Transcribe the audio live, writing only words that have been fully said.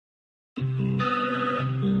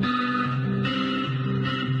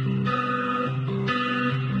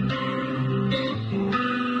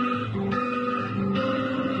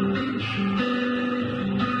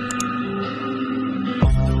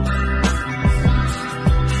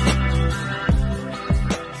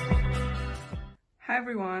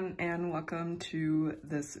everyone, and welcome to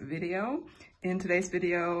this video. In today's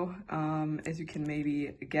video, as you can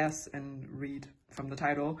maybe guess and read from the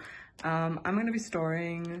title, I'm going to be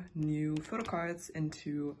storing new photo cards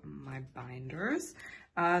into my binders.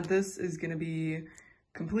 This is going to be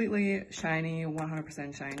completely SHINee,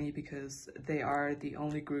 100% SHINee, because they are the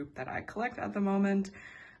only group that I collect at the moment.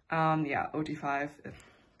 Yeah, ot5,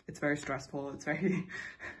 it's very stressful, it's very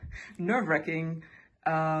nerve-wracking,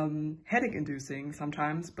 headache-inducing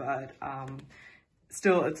sometimes, but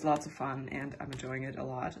still it's lots of fun and I'm enjoying it a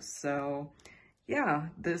lot. So yeah,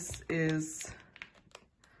 this is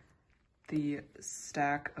the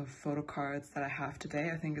stack of photo cards that I have today.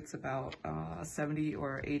 I think it's about 70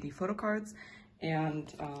 or 80 photo cards,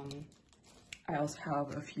 and I also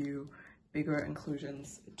have a few bigger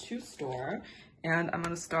inclusions to store, and I'm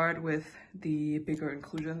going to start with the bigger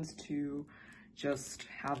inclusions to just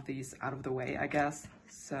have these out of the way, I guess.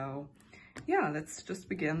 So yeah, let's just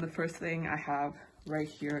begin. The first thing I have right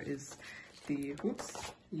here is the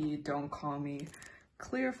Don't Call Me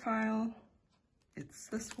clear file. It's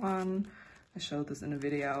this one. I showed this in a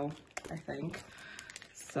video, I think.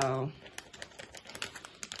 So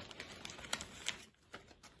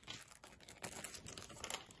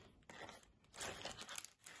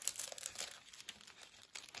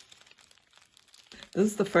this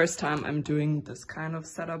is the first time I'm doing this kind of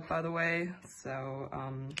setup, by the way, so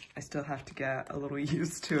I still have to get a little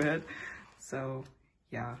used to it. So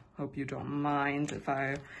yeah, hope you don't mind if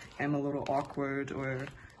I am a little awkward or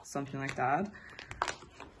something like that.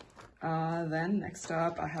 Then next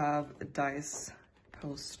up I have a dice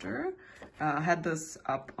poster. I had this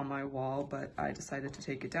up on my wall, but I decided to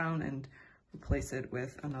take it down and replace it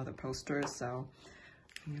with another poster. So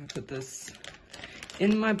I'm gonna put this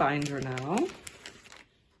in my binder now.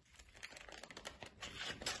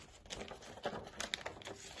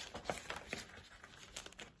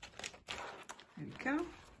 There we go.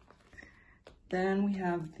 Then we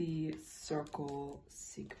have the circle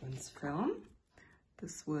sequence film.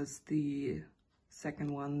 This was the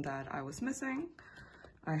second one that I was missing.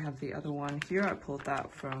 I have the other one here. I pulled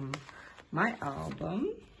that from my album.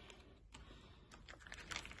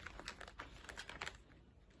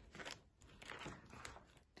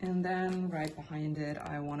 And then right behind it,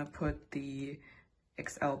 I want to put the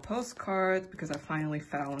XL postcards because I finally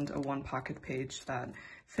found a one pocket page that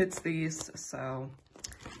fits these. So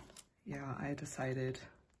yeah, I decided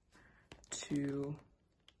to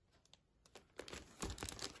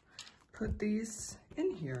put these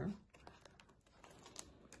in here.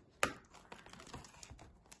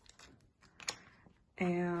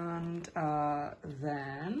 And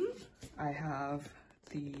then I have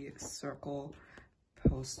the circle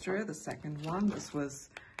poster, the second one. This was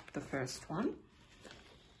the first one.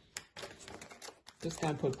 Just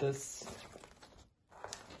gonna put this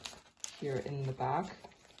here in the back.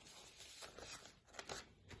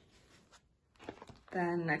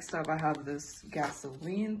 Then next up I have this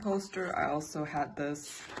gasoline poster. I also had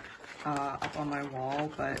this up on my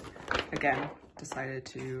wall, but again, decided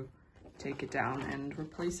to take it down and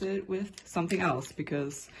replace it with something else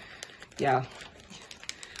because yeah,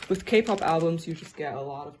 with K-pop albums you just get a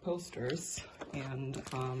lot of posters, and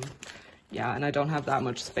yeah, and I don't have that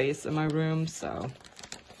much space in my room, so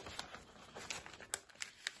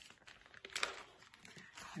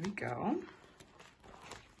there we go.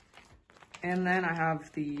 And then I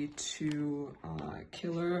have the two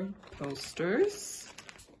killer posters.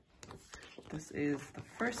 This is the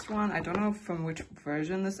first one. I don't know from which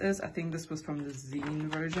version this is. I think this was from the zine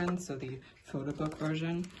version, so the photo book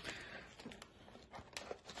version.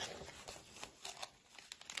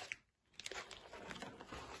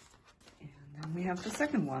 And then we have the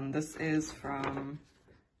second one. This is from,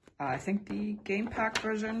 I think, the game pack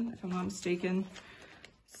version, if I'm not mistaken.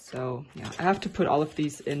 So yeah, I have to put all of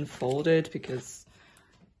these in folded because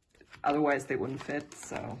otherwise they wouldn't fit,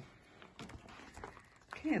 so.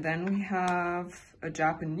 Okay, then we have a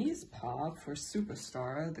Japanese pop for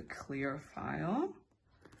Superstar, the clear file.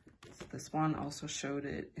 So this one also showed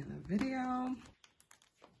it in the video.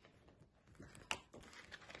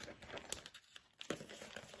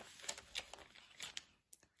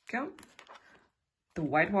 Go. The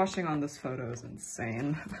whitewashing on this photo is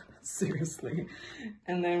insane, seriously.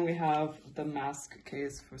 And then we have the mask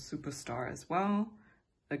case for Superstar as well.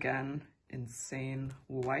 Again, insane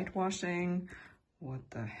whitewashing. What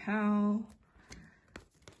the hell?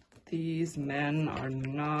 These men are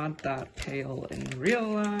not that pale in real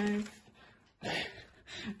life.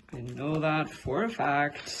 I know that for a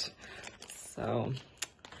fact. So,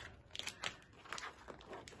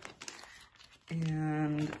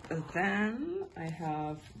 and then I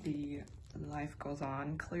have the Life Goes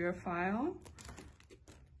On clear file.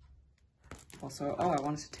 Also, oh, I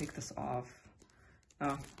wanted to take this off.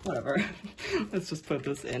 Oh, whatever. Let's just put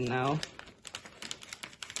this in now.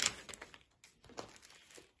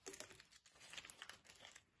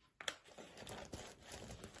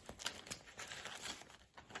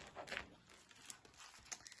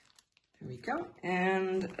 There we go.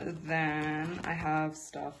 And then I have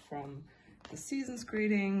stuff from the season's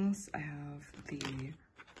greetings. I have the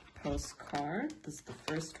postcard. This is the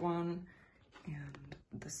first one and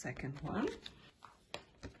the second one.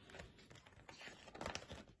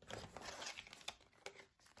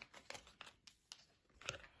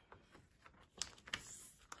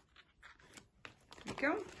 There we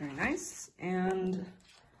go, very nice. And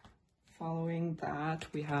following that,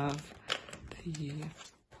 we have the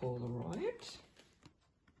Polaroid.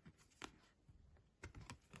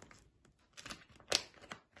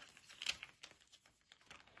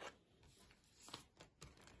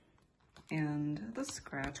 And the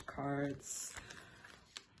scratch cards.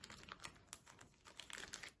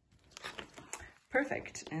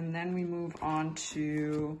 Perfect. And then we move on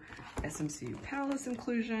to SMCU Palace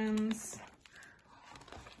inclusions.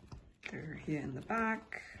 They're here in the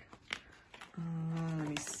back. Let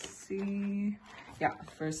me see. Yeah,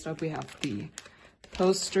 first up we have the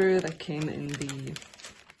poster that came in the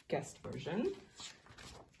guest version.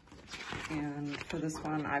 And for this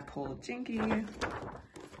one, I pulled Jinki.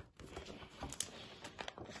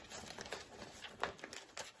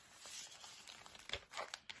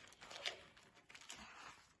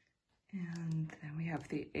 And then we have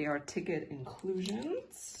the AR ticket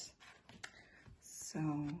inclusions.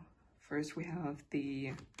 So first we have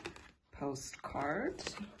the postcard.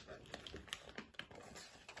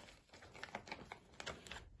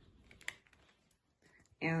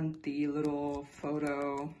 And the little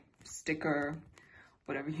photo sticker,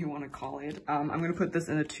 whatever you want to call it. I'm going to put this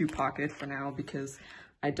in a 2-pocket for now because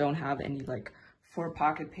I don't have any like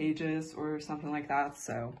 4-pocket pages or something like that.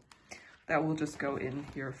 So that will just go in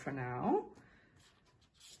here for now.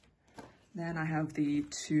 Then I have the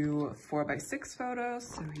 2 4x6 photos.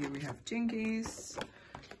 So here we have Jinki's.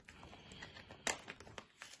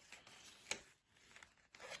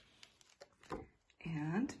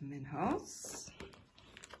 And Minho's.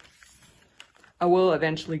 I will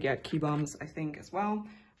eventually get key bombs, I think, as well,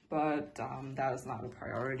 but that is not a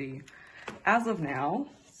priority as of now.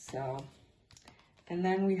 So, and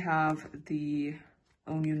then we have the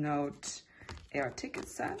Onu Note AR ticket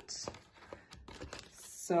set.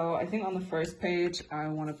 So I think on the first page, I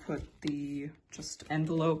want to put the just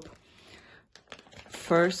envelope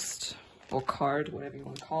first, or card, whatever you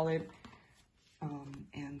want to call it,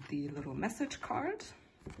 and the little message card.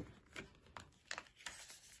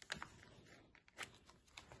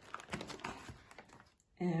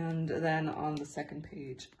 And then on the second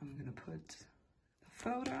page, I'm gonna put the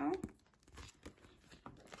photo.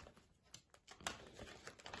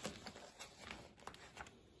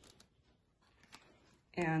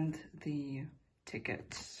 And the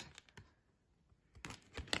ticket.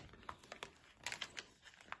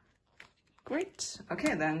 Great.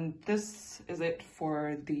 Okay, then this is it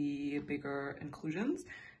for the bigger inclusions.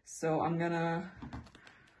 So I'm gonna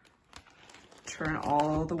turn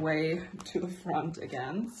all the way to the front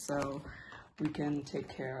again so we can take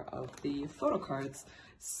care of the photo cards.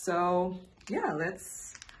 So yeah,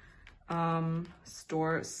 let's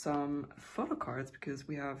store some photo cards because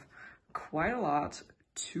we have quite a lot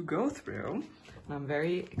to go through. And I'm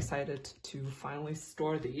very excited to finally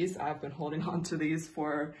store these. I've been holding on to these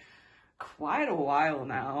for quite a while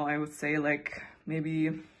now. I would say like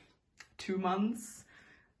maybe 2 months,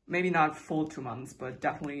 maybe not full 2 months, but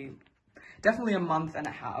definitely a month and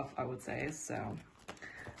a half, I would say. So,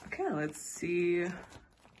 okay, let's see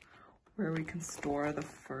where we can store the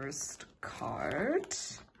first card.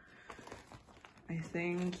 I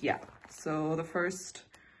think, yeah. So the first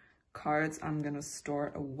cards I'm gonna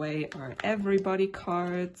store away are everybody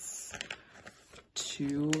cards,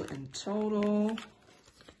 2 in total.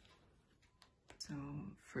 So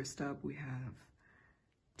first up we have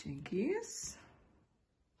Jinki's.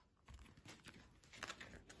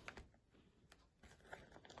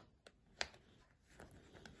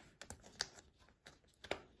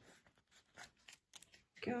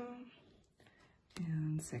 Go.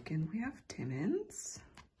 And second we have Timmins.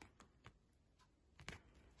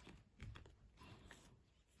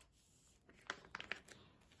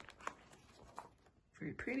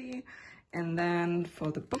 Very pretty. And then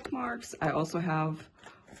for the bookmarks, I also have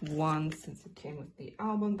one since it came with the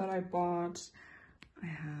album that I bought. I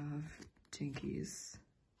have Jinki's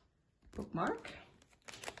bookmark.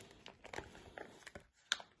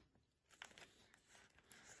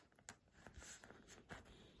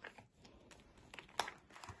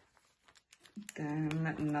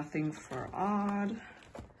 Then nothing for odd,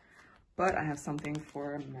 but I have something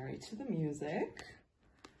for Married to the Music.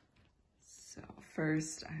 So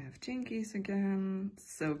first I have Jinkies again.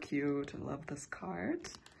 So cute, I love this card.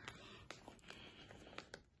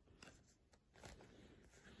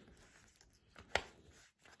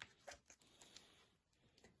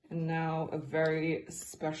 And now a very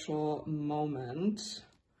special moment.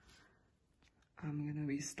 I'm gonna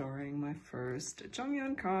be storing my first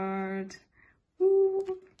Jonghyun card.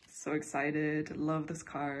 Woo! So excited, love this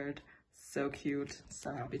card. So cute,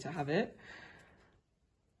 so happy to have it.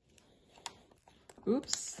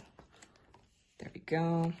 Oops, there we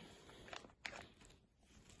go.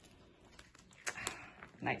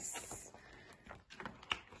 Nice.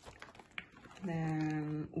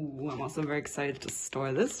 Then, ooh, I'm also very excited to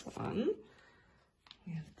store this one.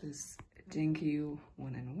 We have this Jinki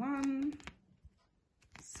 1-in-1.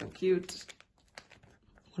 So cute.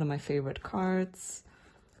 One of my favorite cards.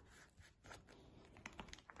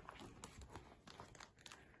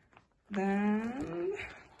 Then,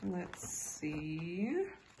 let's see.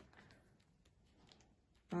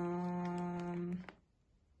 Let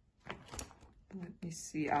me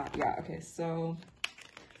see. Yeah, okay, so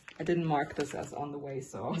I didn't mark this as on the way,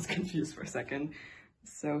 so I was confused for a second.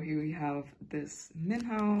 So here we have this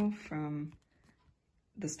Minho from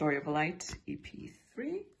The Story of a Light,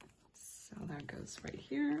 EP3. So that goes right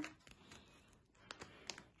here.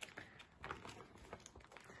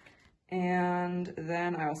 And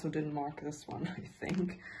then I also didn't mark this one, I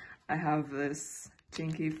think. I have this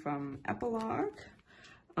Jinki from Epilogue.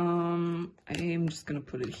 I am just gonna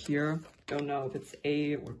put it here. Don't know if it's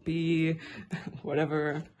A or B,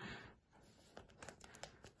 whatever.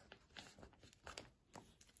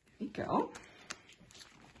 There we go.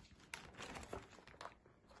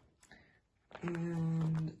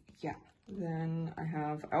 And yeah, then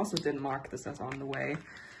I also didn't mark this as on the way.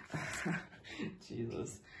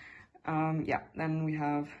 Jesus. Yeah, then we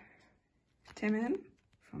have Taemin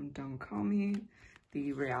from Don't Call Me,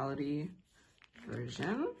 the reality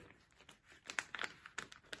version.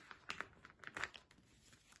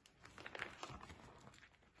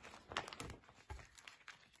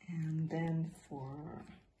 And then for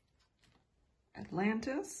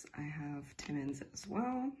Atlantis, I have Taemin's as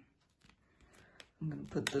well. I'm gonna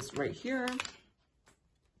put this right here.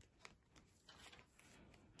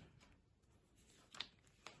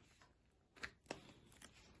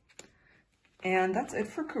 And that's it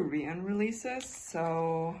for Korean releases.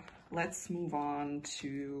 So let's move on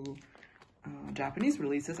to Japanese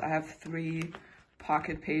releases. I have 3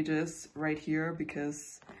 pocket pages right here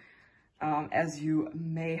because as you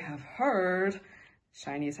may have heard,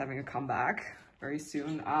 SHINee is having a comeback very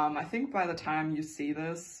soon. I think by the time you see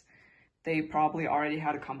this, they probably already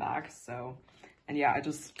had a comeback. So, and yeah, I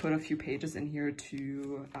just put a few pages in here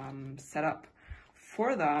to set up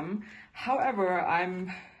for them. However,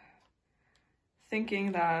 I'm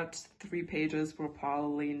thinking that 3 pages will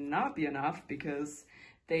probably not be enough because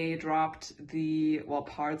they dropped the, well,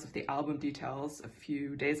 parts of the album details a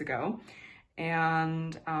few days ago.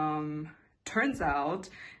 And turns out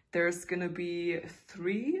there's gonna be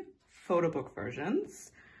 3 photo book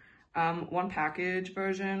versions. 1 package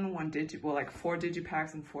version, 4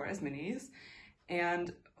 digipacks and 4 S-minis.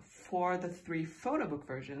 And for the 3 photo book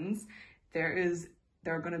versions, there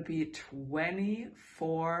are gonna be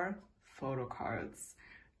 24 photo cards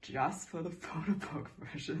just for the photo book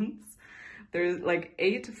versions. There's like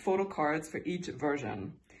 8 photo cards for each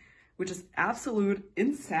version, which is absolute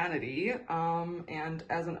insanity. And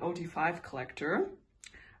as an ot5 collector,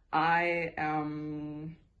 I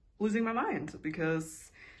am losing my mind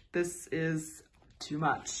because this is too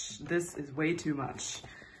much. This is way too much.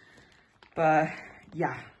 But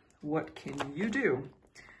yeah, what can you do?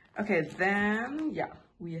 Okay, then yeah,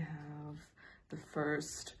 we have the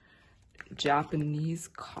first Japanese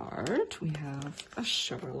card. We have a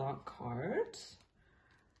Sherlock card.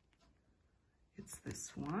 It's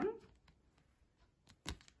this one.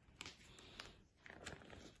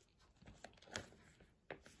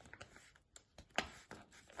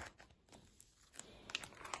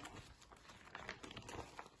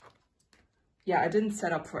 Yeah, I didn't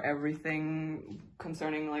set up for everything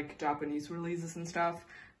concerning like Japanese releases and stuff,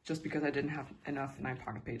 just because I didn't have enough 9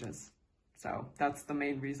 pocket pages. So that's the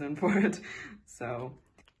main reason for it. So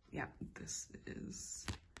yeah, this is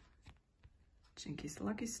Jinki's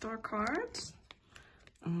Lucky Star card.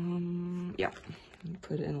 Yeah,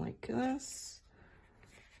 put it in like this.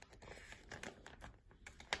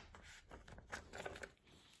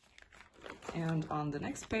 And on the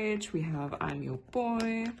next page, we have I'm Your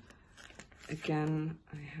Boy. Again,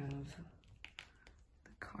 I have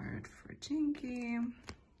the card for Jinki.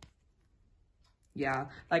 Yeah,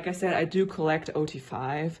 like I said, I do collect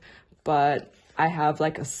ot5, but I have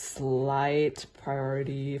like a slight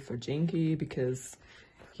priority for Jinki because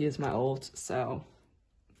he is my ult, so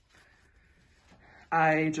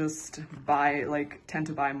I just tend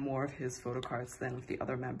to buy more of his photo cards than of the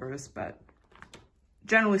other members, but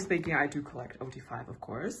generally speaking, I do collect ot5, of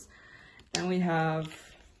course. Then we have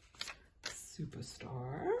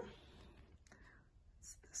Superstar.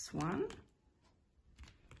 It's this one.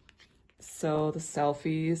 So the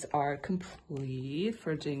selfies are complete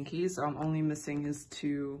for Jinki, so I'm only missing his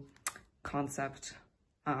 2 concept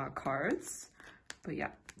cards. But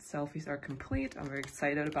yeah, selfies are complete. I'm very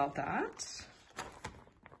excited about that.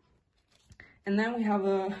 And then we have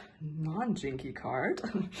a non-Jinki card.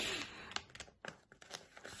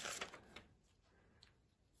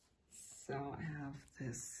 So I have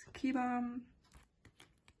this kpop.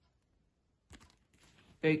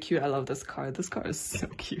 Very cute. I love this card. This card is so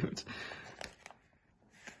cute.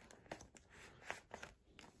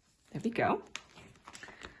 There we go.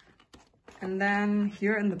 And then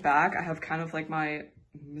here in the back, I have kind of like my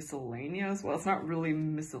miscellaneous. Well, it's not really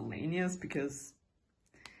miscellaneous because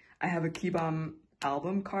I have a kpop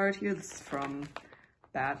album card here. This is from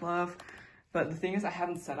Bad Love. But the thing is, I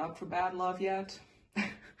haven't set up for Bad Love yet.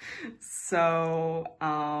 So,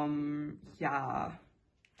 yeah.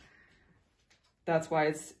 That's why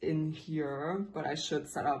it's in here, but I should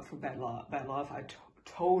set up for Bad Love. I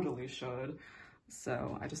totally should.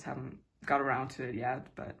 So I just haven't got around to it yet.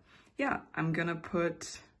 But yeah, I'm gonna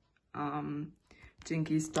put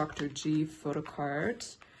Jinki's Dr. G photo card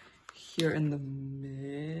here in the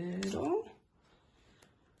middle.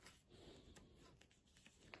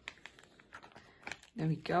 There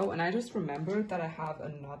we go. And I just remembered that I have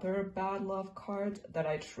another Bad Love card that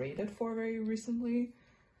I traded for very recently.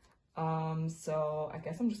 So I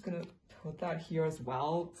guess I'm just gonna put that here as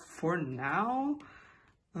well for now,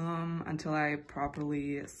 until I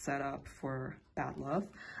properly set up for Bad Love.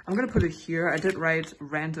 I'm gonna put it here. I did write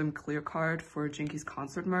random clear card for Jinki's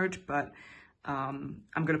concert merch, but I'm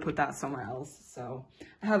gonna put that somewhere else. So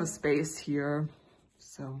I have a space here.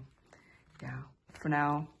 So yeah, for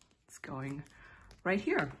now it's going right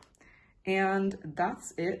here. And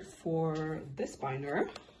that's it for this binder.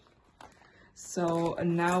 So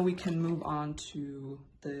now we can move on to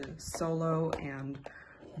the solo and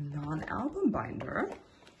non-album binder,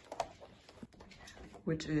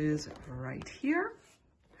 which is right here.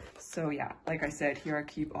 So yeah, like I said, here I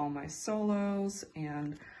keep all my solos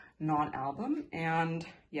and non-album. And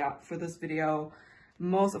yeah, for this video,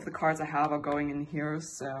 most of the cards I have are going in here.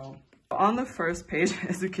 So on the first page,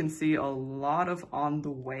 as you can see, a lot of On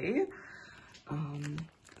the Way.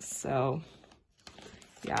 So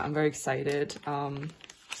yeah, I'm very excited. A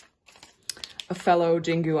fellow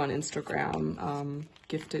Jingu on Instagram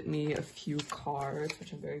gifted me a few cards,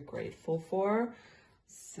 which I'm very grateful for.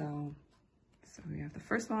 So we have the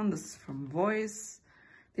first one. This is from Voice.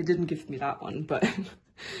 They didn't gift me that one, but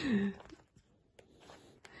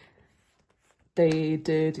they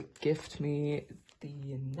did gift me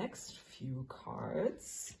the next few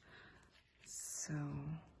cards. So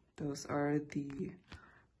those are the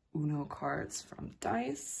Uno cards from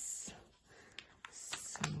Dice.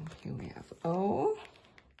 So here we have O.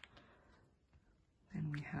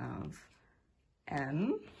 Then we have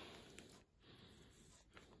N.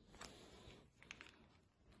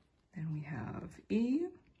 Then we have E.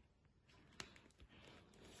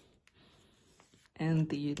 And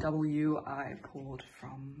the W I pulled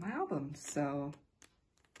from my album. So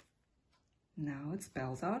now it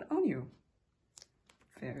spells out Onyu.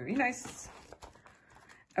 Very nice.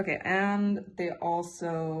 Okay, and they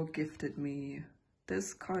also gifted me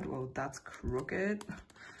this card. Whoa, that's crooked.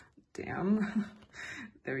 Damn.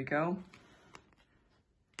 There we go.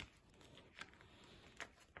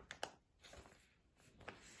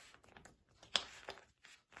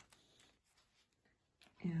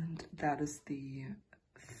 And that is the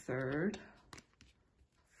third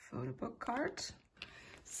photo book card.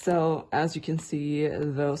 So as you can see,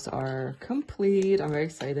 those are complete. I'm very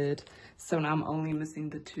excited. So now I'm only missing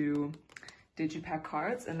the 2 Digipack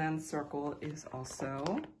cards, and then Circle is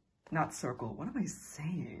also, not Circle, what am I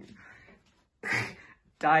saying?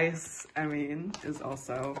 Dice, I mean, is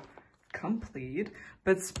also complete.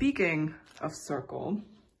 But speaking of Circle,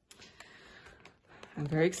 I'm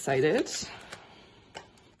very excited.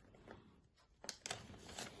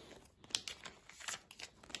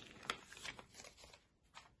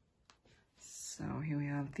 So here we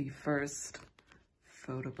have the first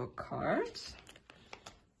photo book card.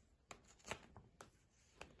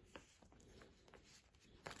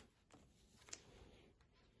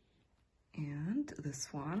 And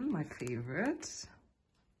this one, my favorite.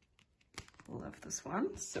 Love this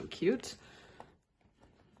one, so cute.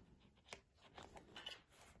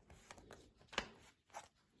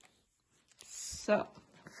 So,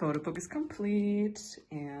 photo book is complete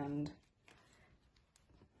and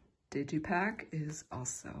digipack is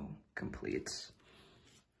also complete.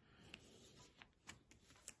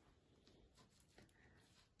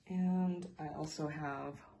 And I also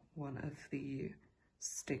have one of the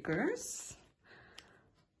stickers.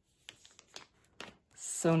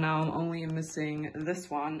 So now I'm only missing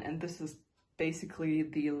this one, and this is basically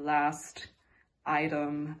the last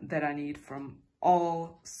item that I need from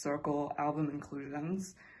all Circle album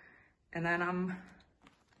inclusions. And then I'm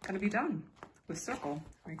gonna be done with Circle.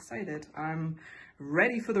 I'm excited. I'm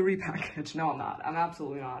ready for the repackage. No, I'm not. I'm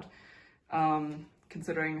absolutely not.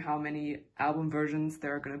 Considering how many album versions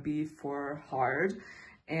there are gonna be for Hard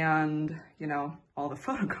and, you know, all the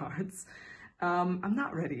photo cards. I'm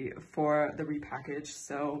not ready for the repackage,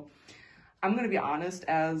 so I'm gonna be honest,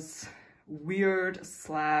 as weird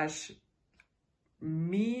slash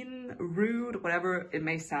mean, rude, whatever it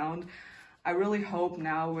may sound, I really hope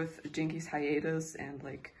now with Jinki's hiatus and,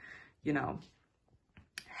 like, you know,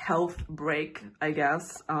 health break, I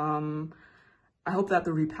guess, I hope that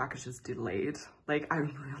the repackage is delayed. Like, I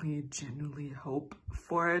really genuinely hope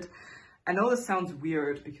for it. I know this sounds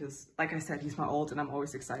weird because, like I said, he's my ult and I'm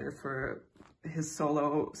always excited for his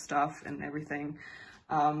solo stuff and everything.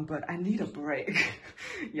 But I need a break.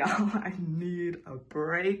 Y'all, I need a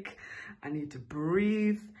break. I need to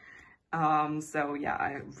breathe. So yeah,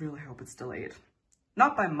 I really hope it's delayed.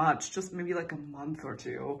 Not by much, just maybe like a month or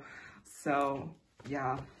two. So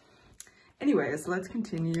yeah. Anyways, let's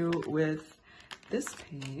continue with this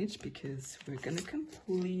page because we're gonna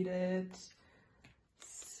complete it.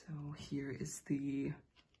 So here is the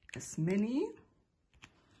SHINee.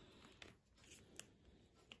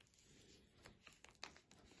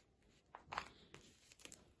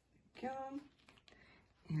 Go.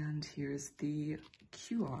 And here's the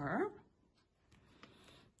QR.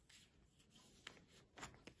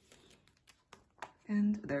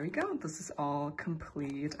 And there we go. This is all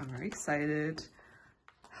complete. I'm very excited.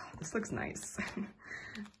 This looks nice.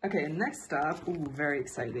 Okay, next up, ooh, very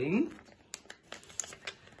exciting.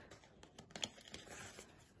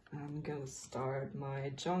 I'm gonna start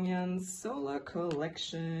my Jonghyun Solar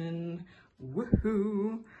collection.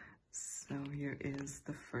 Woohoo! So here is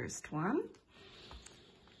the first one.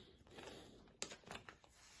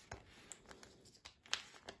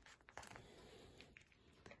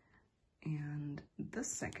 And the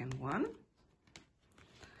second one.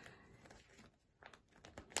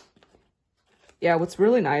 Yeah, what's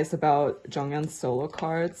really nice about Jonghyun's solo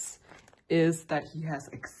cards is that he has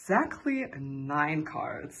exactly 9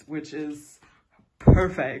 cards, which is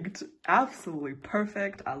perfect. Absolutely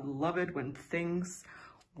perfect. I love it when things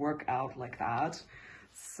work out like that.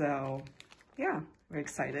 So yeah, very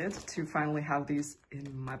excited to finally have these in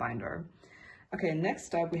my binder. Okay,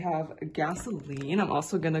 next up we have Gasoline. I'm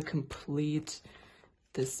also gonna complete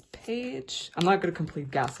this page. I'm not gonna complete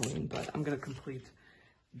Gasoline, but I'm gonna complete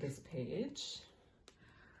this page.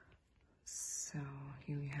 So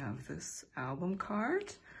here we have this album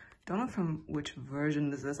card. Don't know from which version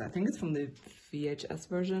this is. I think it's from the VHS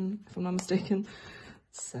version, if I'm not mistaken.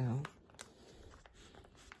 So,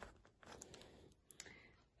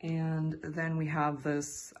 and then we have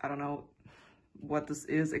this, I don't know what this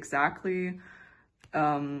is exactly,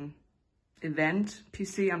 event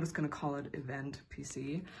PC. I'm just gonna call it event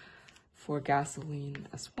PC for Gasoline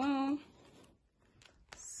as well.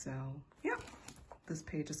 So yeah, this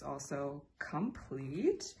page is also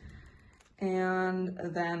complete. And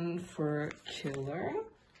then for Killer,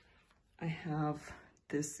 I have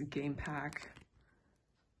this game pack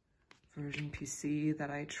version PC that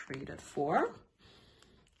I traded for.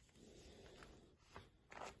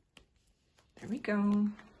 There we go.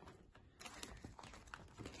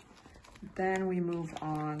 Then we move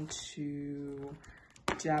on to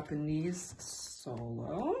Japanese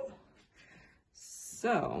solo.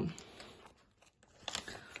 So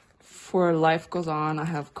for Life Goes On, I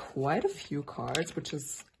have quite a few cards, which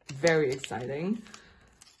is very exciting.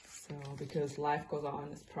 So because Life Goes On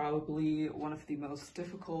is probably one of the most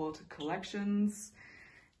difficult collections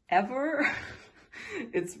ever.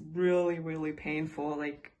 It's really, really painful.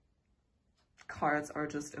 Like, cards are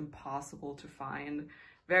just impossible to find.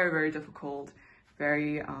 Very, very difficult,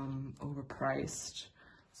 very overpriced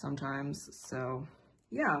sometimes. So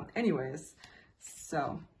yeah, anyways,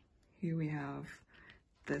 so here we have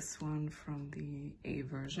this one from the A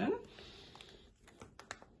version.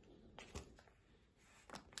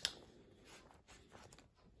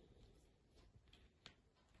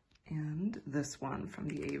 this one from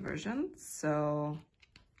the A version. So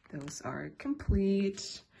those are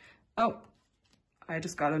complete. Oh, I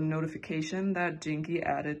just got a notification that Jinki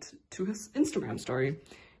added to his Instagram story.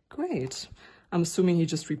 Great. I'm assuming he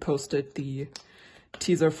just reposted the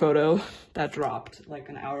teaser photo that dropped like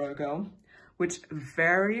an hour ago, which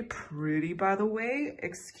very pretty, by the way.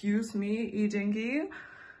 Excuse me, Jinki.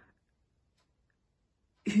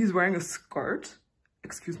 He's wearing a skirt.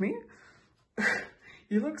 Excuse me.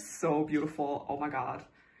 He looks so beautiful. Oh my god.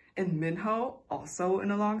 And Minho also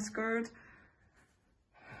in a long skirt.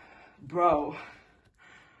 Bro.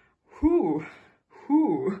 Whoo.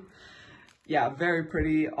 Yeah, very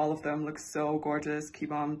pretty. All of them look so gorgeous.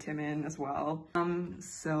 Kpop, Taemin as well.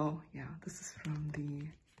 So yeah, this is from the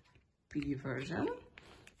B version.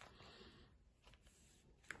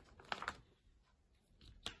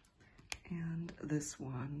 And this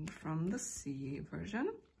one from the C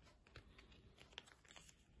version.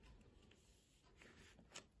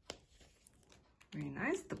 Very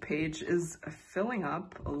nice. The page is filling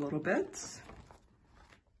up a little bit.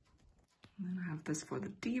 And then I have this for the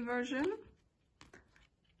D version.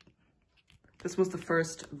 This was the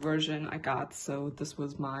first version I got, so this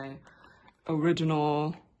was my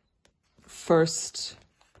original first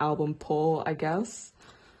album pull, I guess.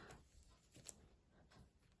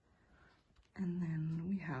 And then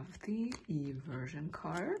we have the E version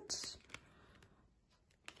card.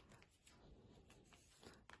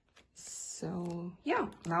 So yeah,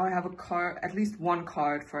 now I have a card, at least one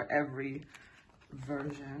card for every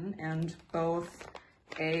version, and both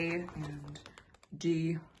A and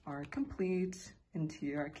G are complete. And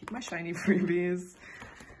here I keep my SHINee freebies.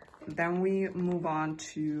 Then we move on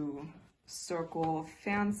to circle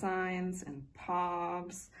fan signs and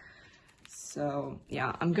pops. So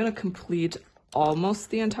yeah, I'm gonna complete almost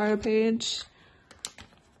the entire page,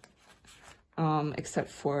 except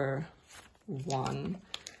for one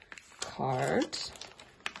card,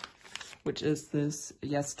 which is this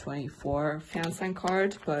Yes 24 fan sign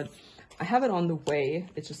card, but I have it on the way.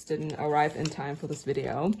 It just didn't arrive in time for this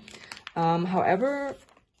video. However,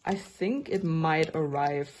 I think it might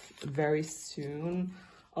arrive very soon,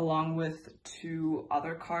 along with two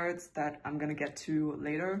other cards that I'm gonna get to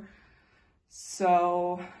later.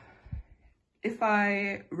 So if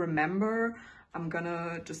I remember, I'm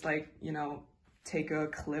gonna just like, you know, take a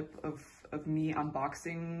clip of me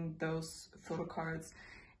unboxing those photo cards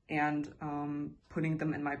and putting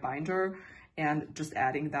them in my binder and just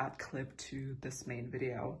adding that clip to this main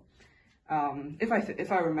video.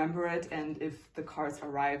 If I remember it and if the cards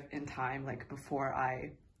arrive in time, like before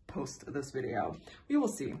I post this video, we will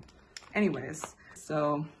see. Anyways,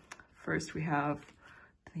 so first we have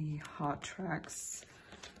the Hot Tracks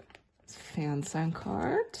fan sign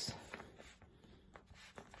card.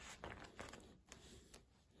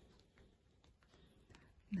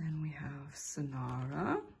 Then we have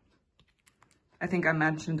Sonara. I think I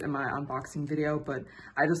mentioned in my unboxing video, but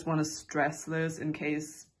I just want to stress this in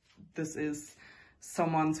case this is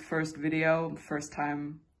someone's first video, first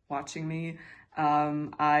time watching me.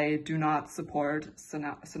 I do not support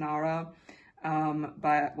Sonara,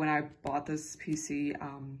 but when I bought this PC,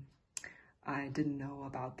 I didn't know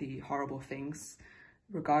about the horrible things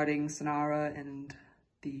regarding Sonara and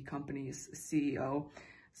the company's CEO.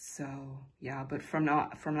 So yeah, but from now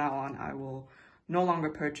on, I will no longer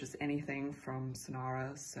purchase anything from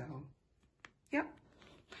Sonara. So yeah,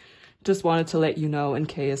 just wanted to let you know in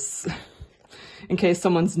case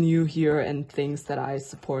someone's new here and thinks that I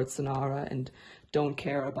support Sonara and don't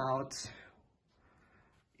care about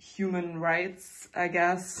human rights, I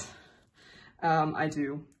guess. I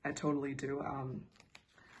do. I totally do.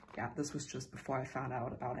 Yeah, this was just before I found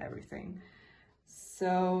out about everything.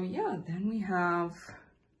 So yeah, then we have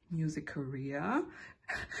Music Korea.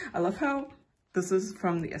 I love how this is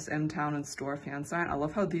from the SM Town and Store fan sign. I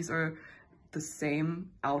love how these are the same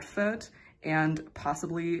outfit and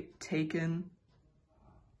possibly taken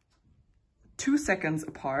 2 seconds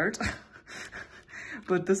apart.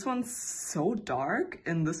 But this one's so dark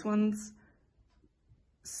and this one's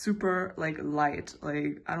super like light.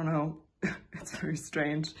 Like, I don't know. It's very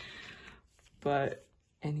strange. But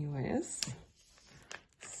anyways,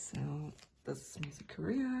 so this is Music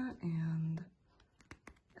Korea and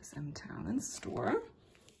SM Town and Store.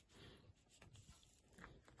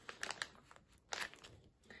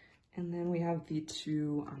 And then we have the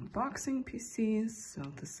two unboxing PCs. So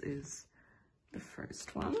this is the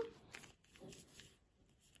first one.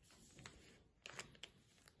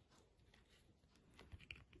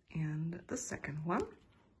 And the second one.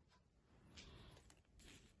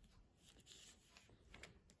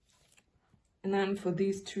 And then for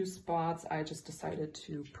these two spots, I just decided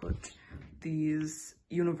to put these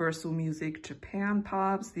Universal Music Japan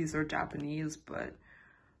pops. These are Japanese, but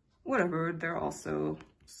whatever, they're also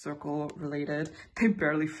circle related. They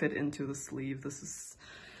barely fit into the sleeve. This is,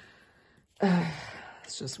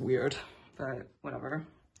 it's just weird, but whatever.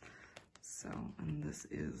 So, and this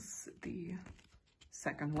is the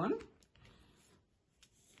second one.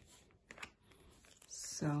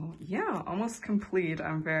 So yeah, almost complete.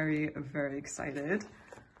 I'm very, very excited.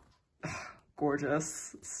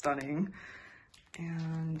 Gorgeous, stunning.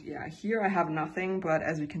 And yeah, here I have nothing, but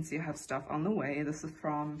as you can see, I have stuff on the way. This is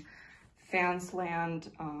from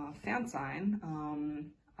Fansland, fansign.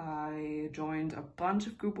 I joined a bunch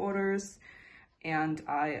of group orders and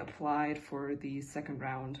I applied for the second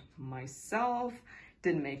round myself.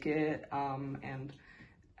 Didn't make it. And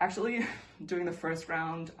actually, during the first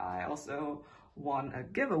round, I also won a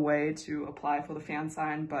giveaway to apply for the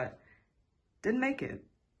fansign, but didn't make it.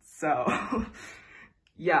 So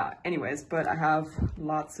yeah, anyways, but I have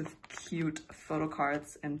lots of cute photo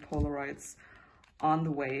cards and Polaroids on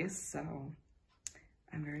the way, so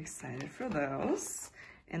I'm very excited for those.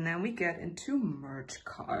 And then we get into merch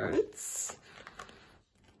cards.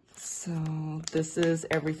 So this is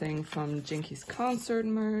everything from Jinki's concert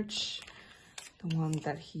merch, the one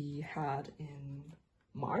that he had in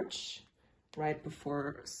March, right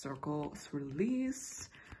before Circle's release.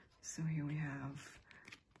 So here we have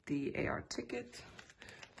the AR ticket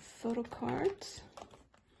photo card.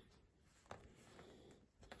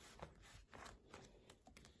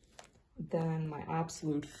 Then my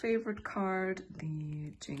absolute favorite card,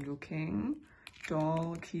 the Jingle King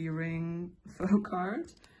doll keyring photo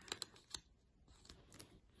card.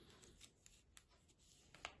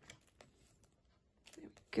 There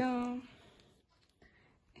we go.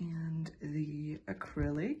 And the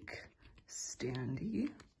acrylic standee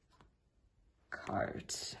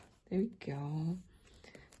card. There we go.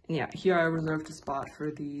 And yeah, here I reserved a spot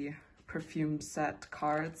for the perfume set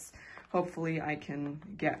cards. Hopefully I can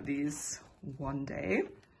get these one day.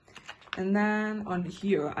 And then on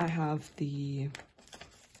here I have the,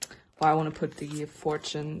 well, I want to put the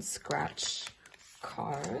fortune scratch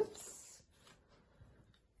cards.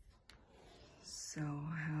 So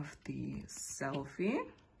I have the selfie.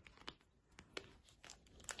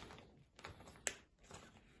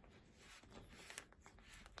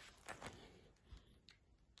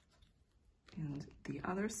 And the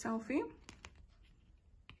other selfie.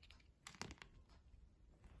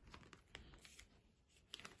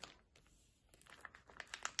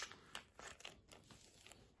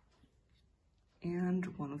 And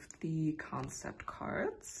one of the concept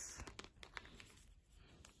cards.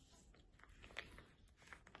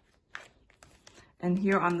 And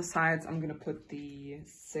here on the sides, I'm gonna put the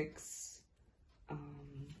 6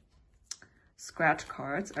 scratch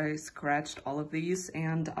cards. I scratched all of these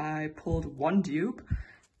and I pulled one dupe,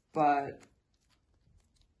 but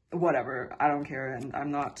whatever, I don't care, and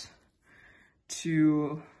I'm not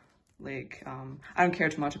too, like, I don't care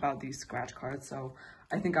too much about these scratch cards, so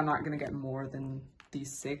I think I'm not gonna get more than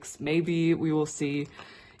these 6. Maybe we will see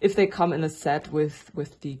if they come in a set with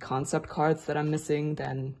the concept cards that I'm missing,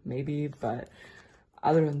 then maybe, but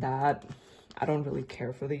other than that, I don't really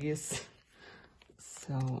care for these.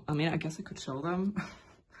 So, I mean, I guess I could show them.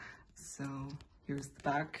 So, here's the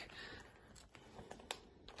back.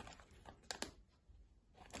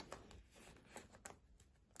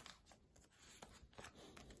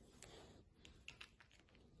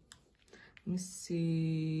 Let me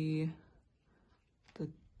see the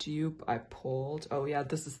dupe I pulled. Oh yeah,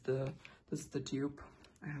 this is the dupe.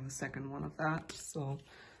 I have a second one of that, so I'm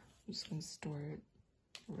just gonna store it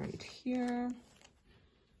right here.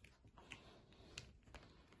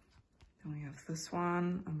 Then we have this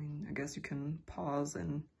one. I mean, I guess you can pause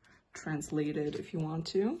and translate it if you want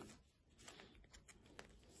to.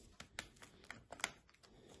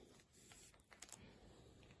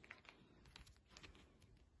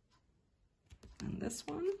 And this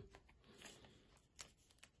one.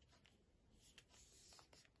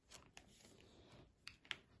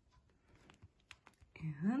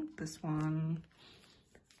 And this one.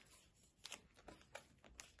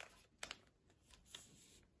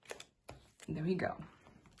 And there we go.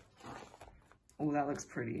 Oh, that looks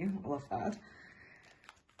pretty. I love that.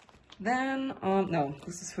 Then, no,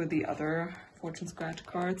 this is for the other fortune scratch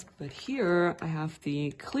cards, but here I have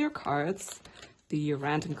the clear cards, the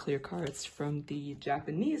random clear cards from the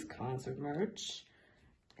Japanese concert merch.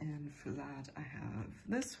 And for that, I have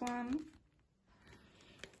this one.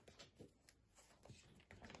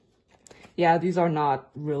 Yeah, these are not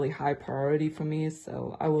really high priority for me,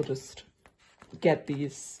 so I will just get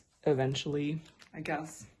these eventually, I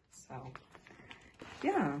guess. So,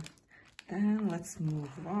 yeah. Then let's move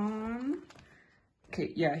on.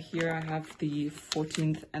 Okay, yeah, here I have the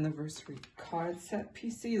 14th anniversary card set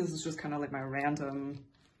PC. This is just kind of like my random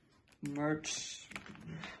merch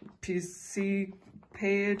PC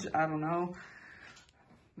page. I don't know.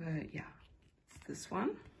 But yeah, it's this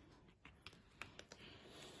one.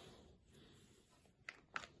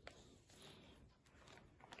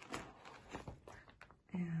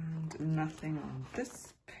 And nothing on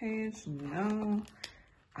this page, no.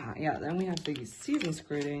 Yeah, then we have the season's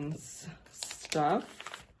greetings stuff,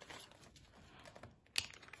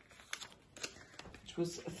 which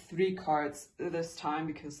was 3 cards this time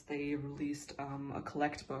because they released a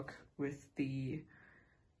collect book with a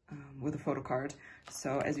photo card.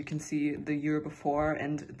 So as you can see, the year before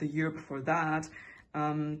and the year before that,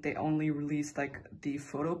 they only released like the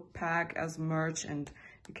photo pack as merch, and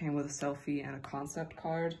it came with a selfie and a concept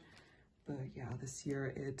card. But yeah, this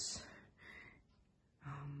year it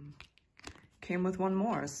came with one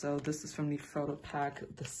more. So this is from the photo pack,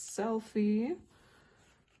 the selfie.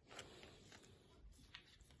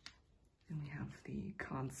 And we have the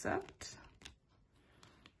concept.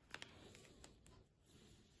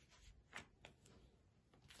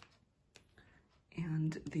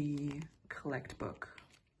 And the collect book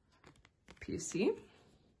PC.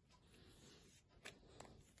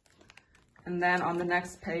 And then on the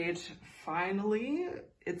next page, finally,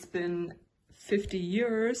 it's been 50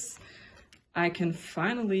 years. I can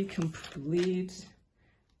finally complete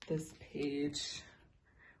this page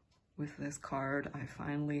with this card. I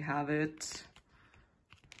finally have it.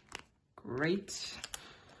 Great.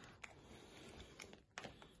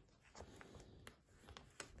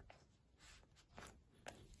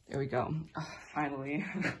 There we go. Oh, finally.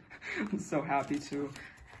 I'm so happy to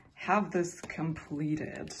have this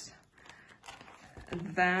completed.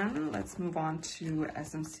 Then let's move on to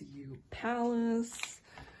SMCU Palace.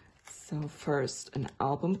 So first, an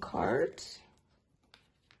album card.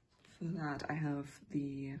 For that, I have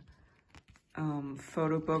the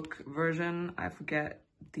photo book version. I forget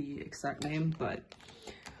the exact name, but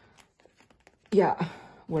yeah,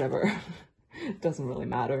 whatever. It doesn't really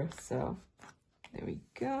matter. So there we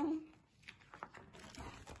go.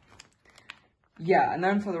 Yeah, and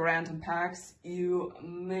then for the random packs, you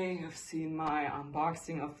may have seen my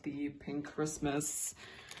unboxing of the Pink Christmas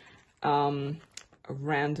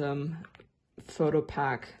random photo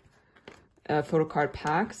card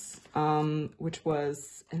packs, which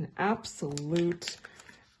was an absolute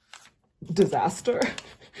disaster.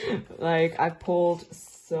 Like, I pulled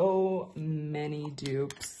so many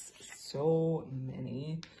dupes, so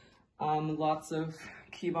many. Lots of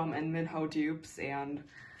kpop and Minho dupes and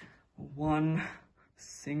one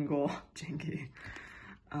single jinki.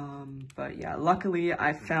 But yeah, luckily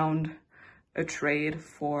I found a trade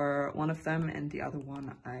for one of them and the other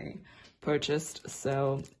one I purchased.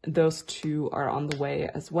 So those 2 are on the way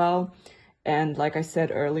as well. And like I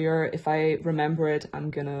said earlier, if I remember it, I'm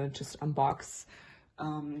gonna just unbox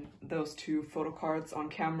those 2 photo cards on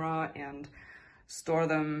camera and store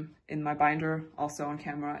them in my binder also on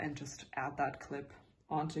camera and just add that clip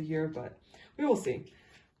onto here, but we will see.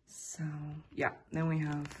 So yeah, then we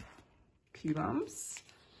have kpop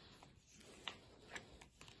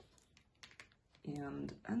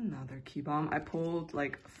and another kpop. I pulled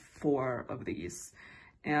like 4 of these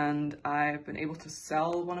and I've been able to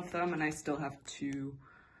sell one of them and I still have 2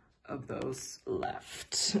 of those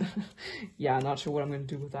left. Yeah, not sure what I'm gonna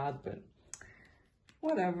do with that, but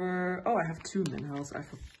whatever. Oh, I have 2 Minhos, I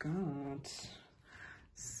forgot.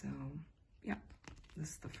 So yeah, this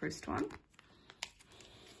is the first one.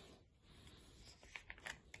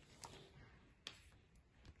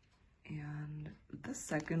 And the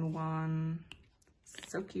second one,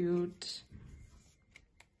 so cute.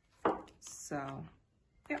 So,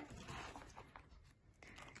 yeah.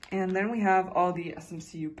 And then we have all the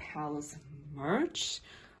SMCU Palace merch.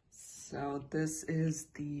 So this is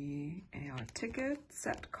the AR ticket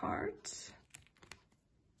set card.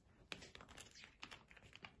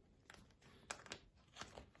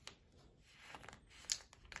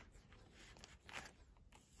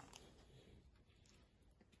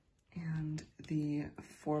 And the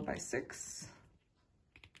 4x6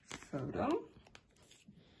 photo.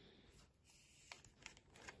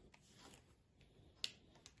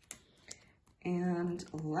 And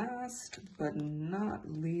last but not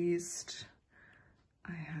least,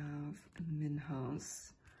 I have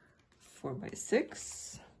Minho's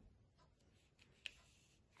 4x6.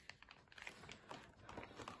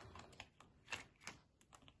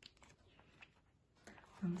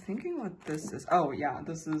 I'm thinking what this is. Oh yeah,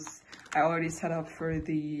 this is, I already set up for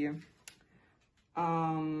the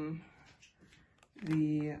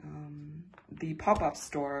the pop-up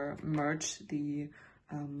store merch, the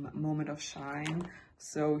Moment of Shine.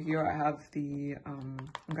 So here I have the, I'm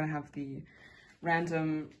gonna have the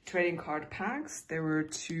random trading card packs. There were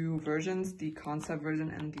two versions, the concept version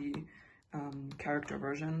and the character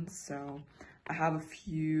version. So I have a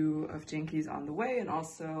few of Jinkies on the way, and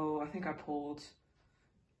also I think I pulled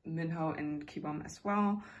Minho and kpop as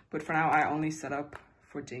well. But for now I only set up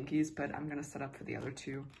for Jinkies, but I'm gonna set up for the other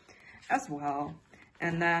two as well.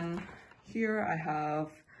 And then here I have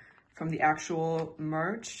from the actual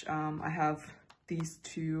merch, I have these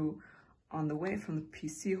two on the way from the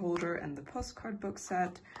PC holder and the postcard book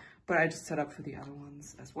set, but I just set up for the other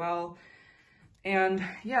ones as well. And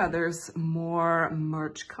yeah, there's more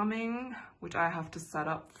merch coming, which I have to set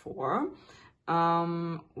up for.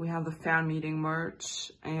 We have the fan meeting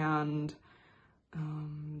merch and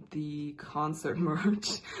the concert merch.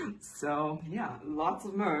 So yeah, lots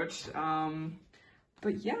of merch.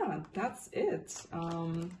 But yeah, that's it.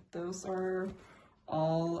 Those are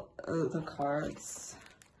all the cards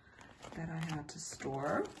that I had to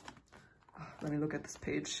store. Oh, let me look at this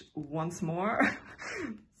page once more.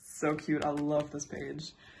 So cute, I love this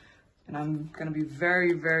page. And I'm gonna be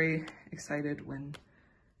very, very excited when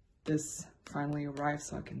this finally arrives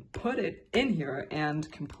so I can put it in here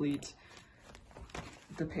and complete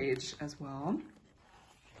the page as well.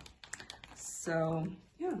 So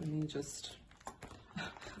yeah, let me just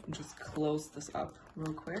close this up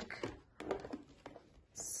real quick.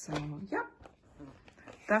 So yeah,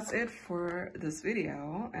 that's it for this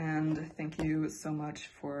video, and thank you so much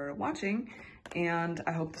for watching, and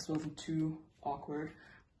I hope this wasn't too awkward,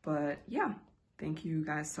 but yeah, thank you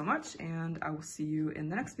guys so much, and I will see you in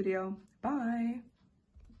the next video. Bye!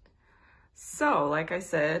 So, like I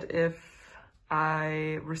said, if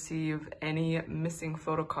I receive any missing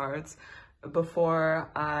photo cards before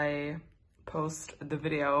I post the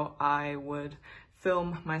video, I would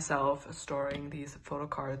film myself storing these photo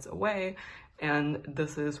cards away, and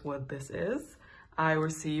this is what this is. I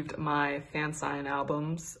received my fansign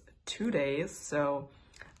albums 2 days, so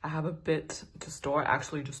I have a bit to store,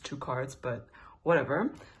 actually just 2 cards, but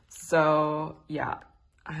whatever. So yeah,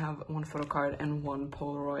 I have 1 photo card and 1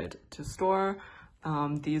 Polaroid to store.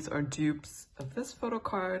 These are dupes of this photo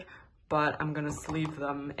card, but I'm gonna sleeve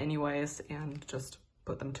them anyways and just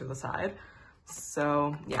put them to the side.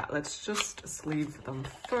 So yeah, let's just sleeve them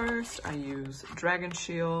first. I use Dragon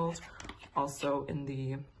Shield, also in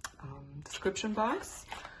the description box.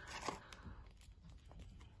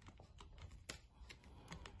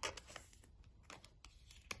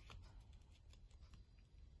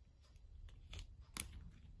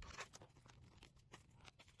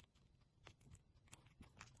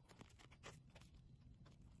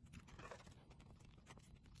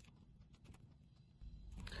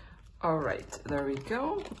 All right, there we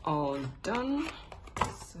go, all done.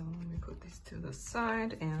 So let me put these to the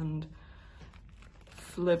side and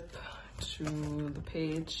flip to the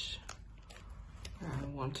page where I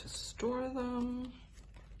want to store them.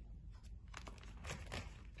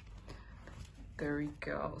 There we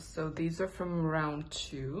go. So these are from round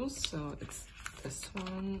 2. So it's this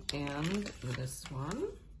one and this one.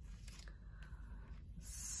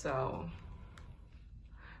 So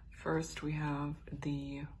first we have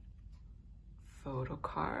the photo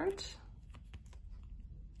card.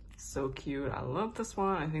 So cute. I love this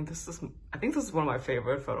one. I think this is one of my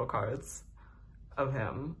favorite photo cards of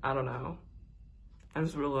him. I don't know. I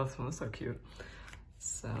just really love this one. It's so cute.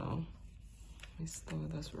 So let me store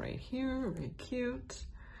this right here. Very cute.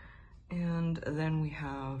 And then we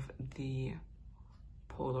have the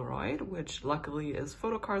Polaroid, which luckily is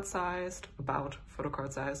photo card sized, about photo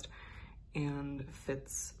card sized, and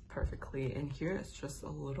fits perfectly in here. It's just a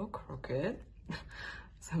little crooked.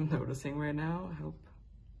 So I'm noticing right now. I hope.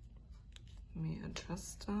 Let me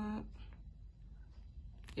adjust that.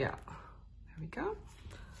 Yeah, there we go.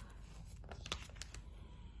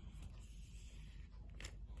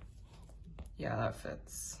 Yeah, that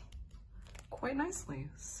fits quite nicely.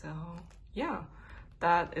 So yeah,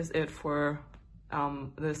 that is it for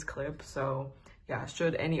this clip. So yeah,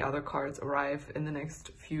 should any other cards arrive in the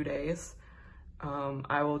next few days,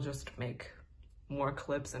 I will just make more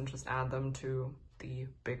clips and just add them to the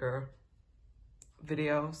bigger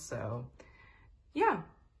video. So yeah,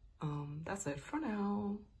 that's it for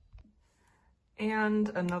now. And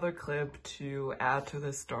another clip to add to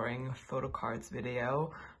the storing photo cards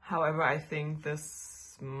video. However, I think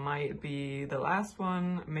this might be the last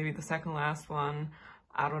one, maybe the second last one.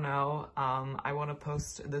 I don't know. I want to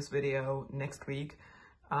post this video next week.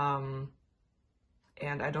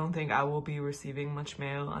 And I don't think I will be receiving much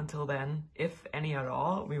mail until then, if any at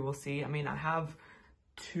all. We will see. I mean, I have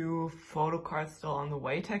 2 photo cards still on the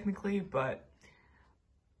way technically, but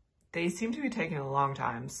they seem to be taking a long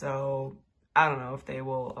time, so I don't know if they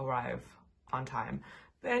will arrive on time.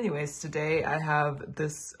 But anyways, today I have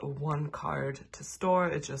this one card to store.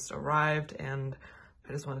 It just arrived and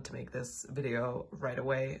I just wanted to make this video right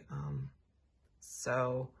away.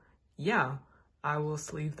 So yeah, I will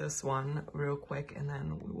sleeve this one real quick and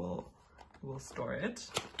then we'll store it.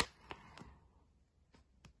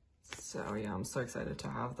 So yeah, I'm so excited to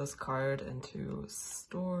have this card and to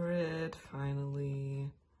store it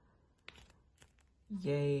finally.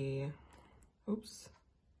 Yay. Oops.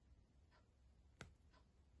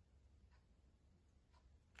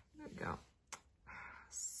 There we go.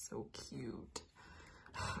 So cute.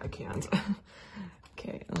 I can't.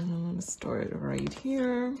 Okay, I'm gonna store it right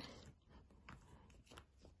here.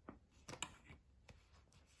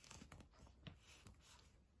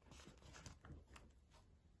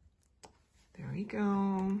 There we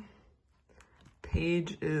go.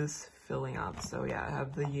 Page is filling up. So yeah, I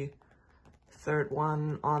have the 3rd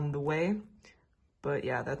one on the way. But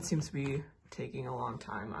yeah, that seems to be taking a long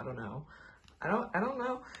time. I don't know. I don't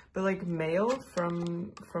know. But like mail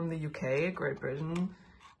from the UK, Great Britain,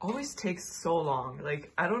 always takes so long.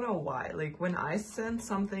 Like I don't know why. Like when I send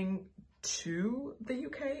something to the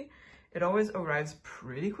UK, it always arrives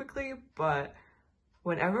pretty quickly, but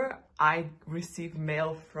whenever I receive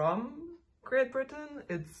mail from Great Britain,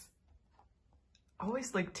 it's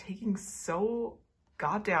always like taking so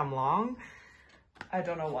goddamn long. I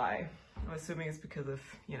don't know why. I'm assuming it's because of,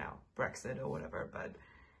 you know, Brexit or whatever, but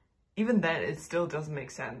even then it still doesn't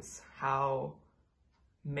make sense how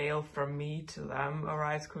mail from me to them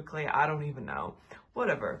arrives quickly. I don't even know.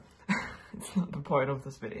 Whatever. It's not the point of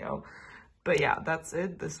this video. But yeah, that's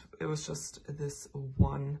it. It was just this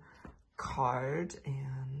one card,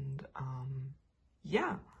 and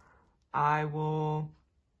yeah, I will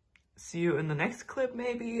see you in the next clip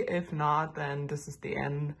maybe. If not, then this is the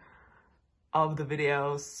end of the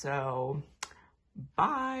video, so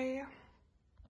bye.